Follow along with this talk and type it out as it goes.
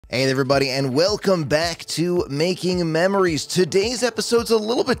Hey everybody, and welcome back to Making Memories. Today's episode's a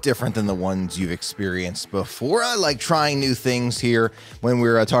little bit different than the ones you've experienced before. I like trying new things here when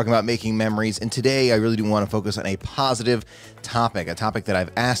we're talking about making memories, and today I really do want to focus on a positive topic, a topic that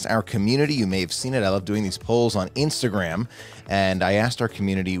I've asked our community. You may have seen it. I love doing these polls on Instagram, and I asked our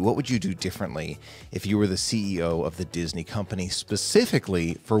community, what would you do differently if you were the CEO of the Disney company,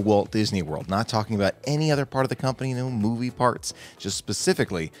 specifically for Walt Disney World? Not talking about any other part of the company, no movie parts, just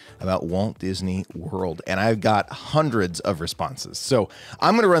specifically about Walt Disney World. And I've got hundreds of responses. So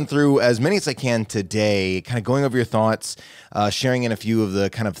I'm going to run through as many as I can today, kind of going over your thoughts, sharing in a few of the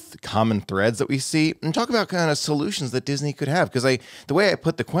kind of common threads that we see, and talk about kind of solutions that Disney could have. Because the way I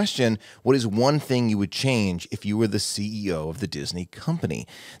put the question, what is one thing you would change if you were the CEO of the Disney company?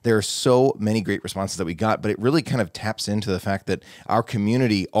 There are so many great responses that we got, but it really kind of taps into the fact that our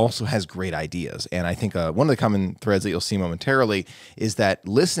community also has great ideas. And I think one of the common threads that you'll see momentarily is that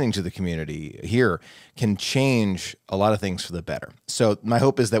listening to the community here can change a lot of things for the better. So my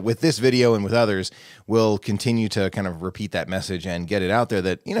hope is that with this video and with others, we'll continue to kind of repeat that message and get it out there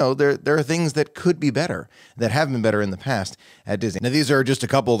that, you know, there are things that could be better, that have been better in the past at Disney. Now, these are just a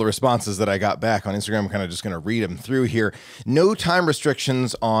couple of the responses that I got back on Instagram. I'm kind of just going to read them through here. No time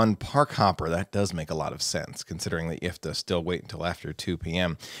restrictions on Park Hopper. That does make a lot of sense, considering that you have to still wait until after 2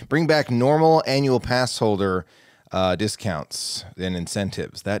 p.m. Bring back normal annual pass holder discounts and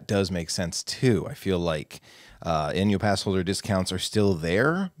incentives. That does make sense too. I feel like annual pass holder discounts are still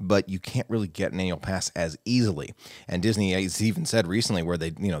there, but you can't really get an annual pass as easily. And Disney has even said recently where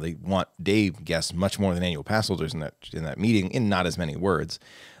they want day guests much more than annual pass holders in that meeting, in not as many words.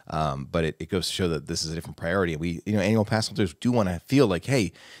 But it goes to show that this is a different priority. We, annual pass holders do want to feel like,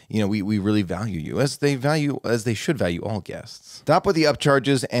 hey, we really value you, as they should value all guests. Stop with the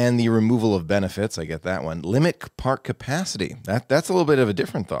upcharges and the removal of benefits. I get that one. Limit park capacity. That's a little bit of a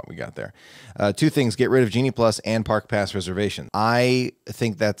different thought we got there. Two things: get rid of Genie Plus and Park Pass reservation. I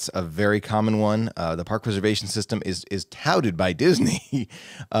think that's a very common one. The park reservation system is touted by Disney,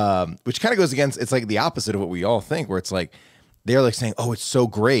 which kind of goes against. It's like the opposite of what we all think, where it's like, they're like saying, oh, it's so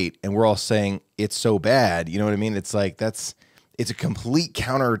great, and we're all saying it's so bad. You know what I mean? It's like it's a complete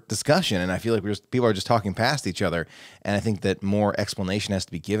counter discussion, and I feel like people are just talking past each other, and I think that more explanation has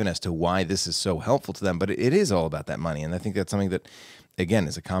to be given as to why this is so helpful to them, but it is all about that money, and I think that's something that, again,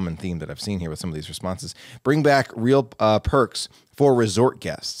 is a common theme that I've seen here with some of these responses. Bring back real perks for resort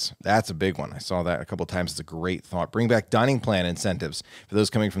guests. That's a big one. I saw that a couple of times. It's a great thought. Bring back dining plan incentives for those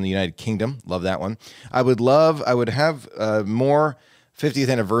coming from the United Kingdom. Love that one. I would have more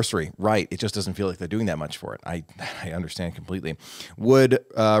 50th anniversary. Right. It just doesn't feel like they're doing that much for it. I understand completely. Would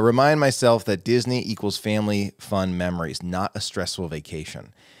remind myself that Disney equals family fun memories, not a stressful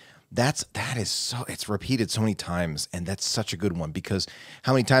vacation. That is so, it's repeated so many times, and that's such a good one, because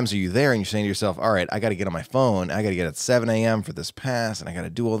how many times are you there and you're saying to yourself, all right, I got to get on my phone, I got to get at 7 a.m. for this pass, and I got to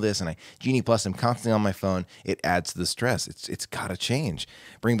do all this, and Genie Plus, I'm constantly on my phone. It adds to the stress. It's got to change.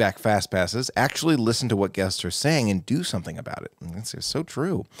 Bring back fast passes. Actually listen to what guests are saying and do something about it. That's so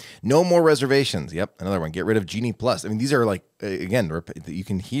true. No more reservations. Yep, another one. Get rid of Genie Plus. I mean, these are like, again, you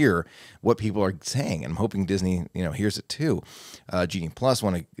can hear what people are saying, and I'm hoping Disney, hears it too. Genie Plus,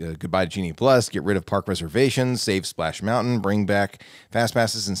 goodbye to Genie Plus, get rid of park reservations, save Splash Mountain, bring back fast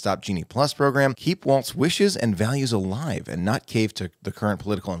passes and stop Genie Plus program, keep Walt's wishes and values alive and not cave to the current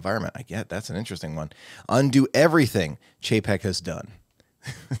political environment. I get that's an interesting one. Undo everything Chapek has done.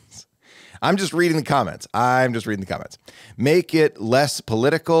 I'm just reading the comments. Make it less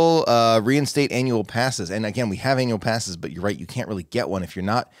political. Reinstate annual passes. And again, we have annual passes, but you're right, you can't really get one if you're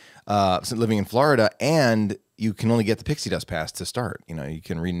not living in Florida, and you can only get the Pixie Dust pass to start. You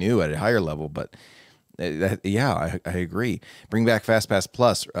can renew at a higher level, but I agree. Bring back FastPass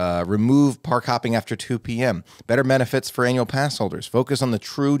Plus. Remove park hopping after 2 p.m. Better benefits for annual pass holders. Focus on the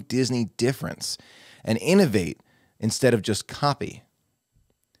true Disney difference and innovate instead of just copy.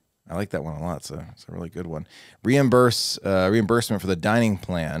 I like that one a lot. It's a really good one. Reimbursement for the dining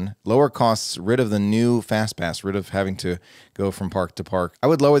plan. Lower costs, rid of the new fast pass, rid of having to go from park to park. I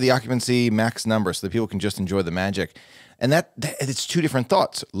would lower the occupancy max number so that people can just enjoy the magic. And that it's two different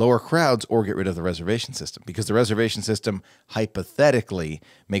thoughts: lower crowds or get rid of the reservation system, because the reservation system hypothetically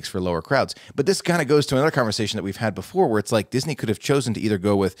makes for lower crowds. But this kind of goes to another conversation that we've had before, where it's like Disney could have chosen to either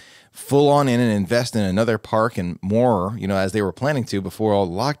go with full on in and invest in another park and more, as they were planning to before all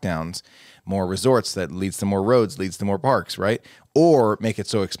the lockdowns, more resorts that leads to more roads, leads to more parks, right? Or make it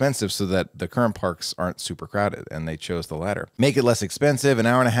so expensive so that the current parks aren't super crowded, and they chose the latter. Make it less expensive. An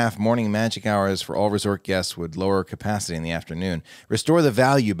hour and a half morning magic hours for all resort guests would lower capacity in the afternoon. Restore the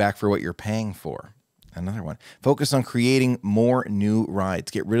value back for what you're paying for. Another one. Focus on creating more new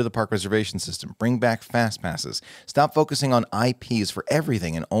rides. Get rid of the park reservation system. Bring back fast passes. Stop focusing on IPs for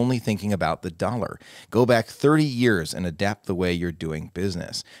everything and only thinking about the dollar. Go back 30 years and adapt the way you're doing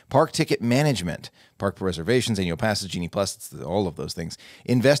business. Park ticket management. Park reservations, annual passes, Genie Plus, all of those things.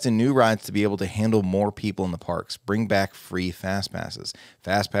 Invest in new rides to be able to handle more people in the parks. Bring back free fast passes.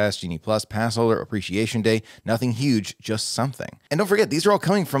 Fast Pass, Genie Plus, Pass Holder Appreciation Day. Nothing huge, just something. And don't forget, these are all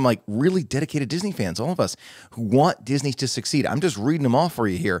coming from like really dedicated Disney fans, all of us who want Disney to succeed. I'm just reading them off for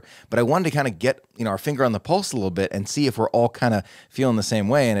you here, but I wanted to kind of get our finger on the pulse a little bit and see if we're all kind of feeling the same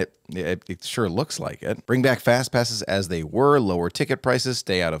way, and it sure looks like it. Bring back fast passes as they were, lower ticket prices,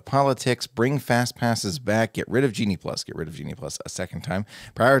 stay out of politics, bring fast passes back, get rid of Genie Plus a second time,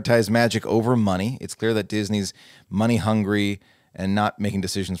 prioritize magic over money. It's clear that Disney's money hungry and not making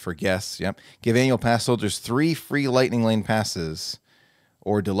decisions for guests. Yep. Give annual pass holders 3 free Lightning Lane passes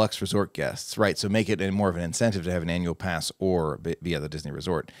or deluxe resort guests. Right, so make it more of an incentive to have an annual pass or via the Disney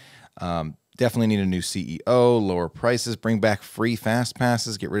Resort. Definitely need a new CEO, lower prices, bring back free fast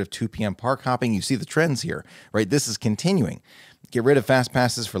passes, get rid of 2 p.m. park hopping. You see the trends here, right? This is continuing. Get rid of fast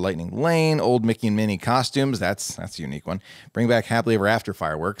passes for Lightning Lane, old Mickey and Minnie costumes. That's a unique one. Bring back Happily Ever After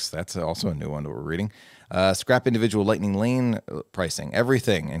fireworks. That's also a new one that we're reading. Scrap individual Lightning Lane pricing.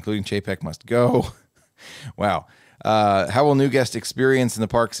 Everything, including Chapek, must go. Wow. How will new guest experience in the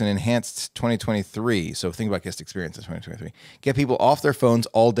parks in enhanced 2023? So think about guest experience in 2023. Get people off their phones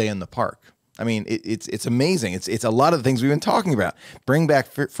all day in the park. I mean, it's amazing. It's a lot of the things we've been talking about. Bring back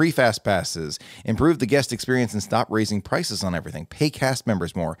free fast passes, improve the guest experience, and stop raising prices on everything. Pay cast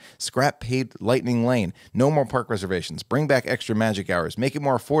members more. Scrap paid Lightning Lane. No more park reservations. Bring back extra magic hours. Make it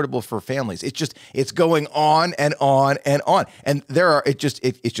more affordable for families. It's going on and on and on. And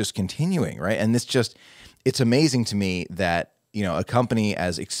it's just continuing, right? And it's amazing to me that a company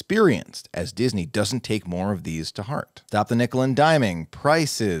as experienced as Disney doesn't take more of these to heart. Stop the nickel and diming,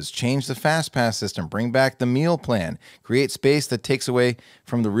 prices, change the fast pass system, bring back the meal plan, create space that takes away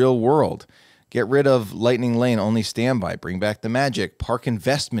from the real world. Get rid of Lightning Lane only standby. Bring back the magic. Park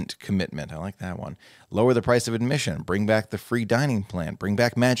investment commitment. I like that one. Lower the price of admission. Bring back the free dining plan. Bring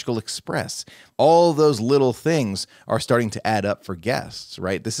back Magical Express. All those little things are starting to add up for guests,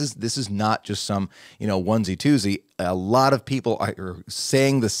 right? This is not just some onesie twosie. A lot of people are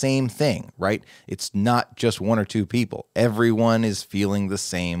saying the same thing, right? It's not just 1 or 2 people. Everyone is feeling the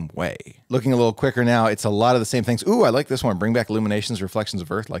same way. Looking a little quicker now, it's a lot of the same things. Ooh, I like this one. Bring back Illuminations, Reflections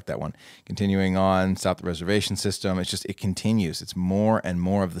of Earth. Like that one. Continuing on, stop the reservation system. It continues. It's more and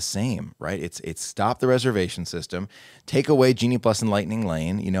more of the same, right? It's stop the reservation system, take away Genie Plus and Lightning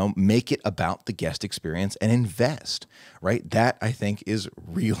Lane, make it about the guest experience and invest, right? That I think is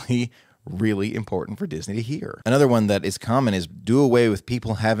really, really important for Disney to hear. Another one that is common is do away with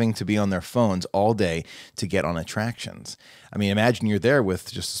people having to be on their phones all day to get on attractions. I mean, imagine you're there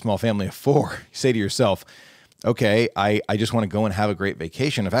with just a small family of 4. You say to yourself, okay, I just want to go and have a great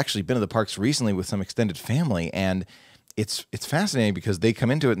vacation. I've actually been to the parks recently with some extended family, and it's fascinating because they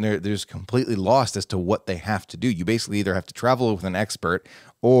come into it and they're just completely lost as to what they have to do. You basically either have to travel with an expert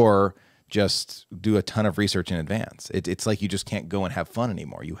or just do a ton of research in advance. It's like you just can't go and have fun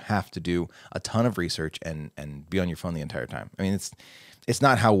anymore. You have to do a ton of research and be on your phone the entire time. I mean, it's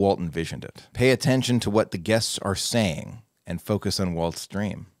not how Walt envisioned it. Pay attention to what the guests are saying and focus on Walt's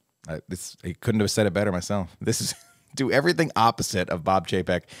dream. I couldn't have said it better myself. This is do everything opposite of Bob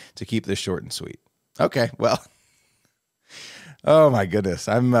Chapek to keep this short and sweet. Okay, well. Oh my goodness.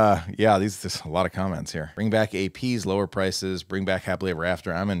 There's a lot of comments here. Bring back APs, lower prices, bring back Happily Ever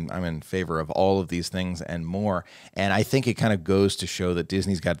After. I'm in favor of all of these things and more. And I think it kind of goes to show that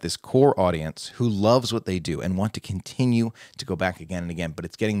Disney's got this core audience who loves what they do and want to continue to go back again and again, but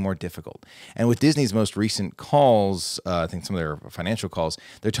it's getting more difficult. And with Disney's most recent calls, I think some of their financial calls,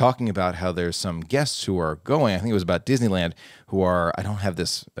 they're talking about how there's some guests who are going, I think it was about Disneyland, who are, I don't have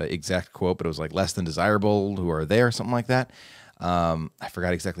this exact quote, but it was like less than desirable, who are there, something like that. I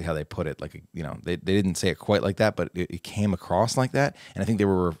forgot exactly how they put it. Like, they didn't say it quite like that, but it came across like that. And I think they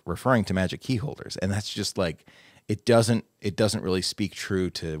were referring to magic key holders. And that's just like, it doesn't really speak true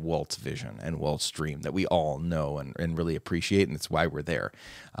to Walt's vision and Walt's dream that we all know and really appreciate, and it's why we're there.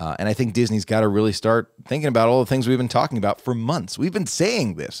 And I think Disney's got to really start thinking about all the things we've been talking about for months. We've been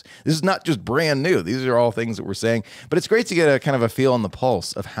saying this. This is not just brand new. These are all things that we're saying. But it's great to get a kind of a feel on the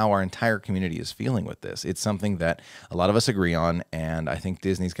pulse of how our entire community is feeling with this. It's something that a lot of us agree on, and I think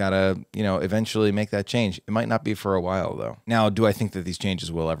Disney's got to, eventually make that change. It might not be for a while, though. Now, do I think that these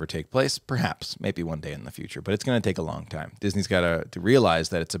changes will ever take place? Perhaps, maybe one day in the future, but it's going to take a long time. time. Disney's got to realize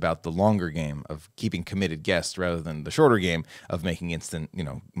that it's about the longer game of keeping committed guests rather than the shorter game of making instant,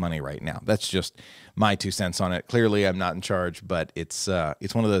 money right now. That's just my 2 cents on it. Clearly, I'm not in charge, but it's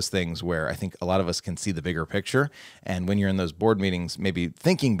one of those things where I think a lot of us can see the bigger picture. And when you're in those board meetings, maybe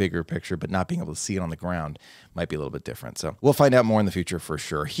thinking bigger picture, but not being able to see it on the ground might be a little bit different. So we'll find out more in the future for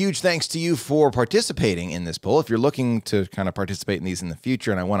sure. Huge thanks to you for participating in this poll. If you're looking to kind of participate in these in the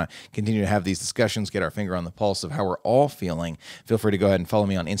future, and I want to continue to have these discussions, get our finger on the pulse of how we're all feeling, feel free to go ahead and follow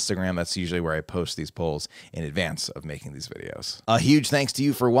me on Instagram. That's usually where I post these polls in advance of making these videos. A huge thanks to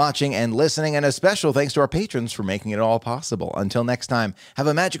you for watching and listening, and a special thanks to our patrons for making it all possible. Until next time, have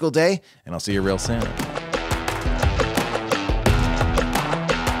a magical day, and I'll see you real soon.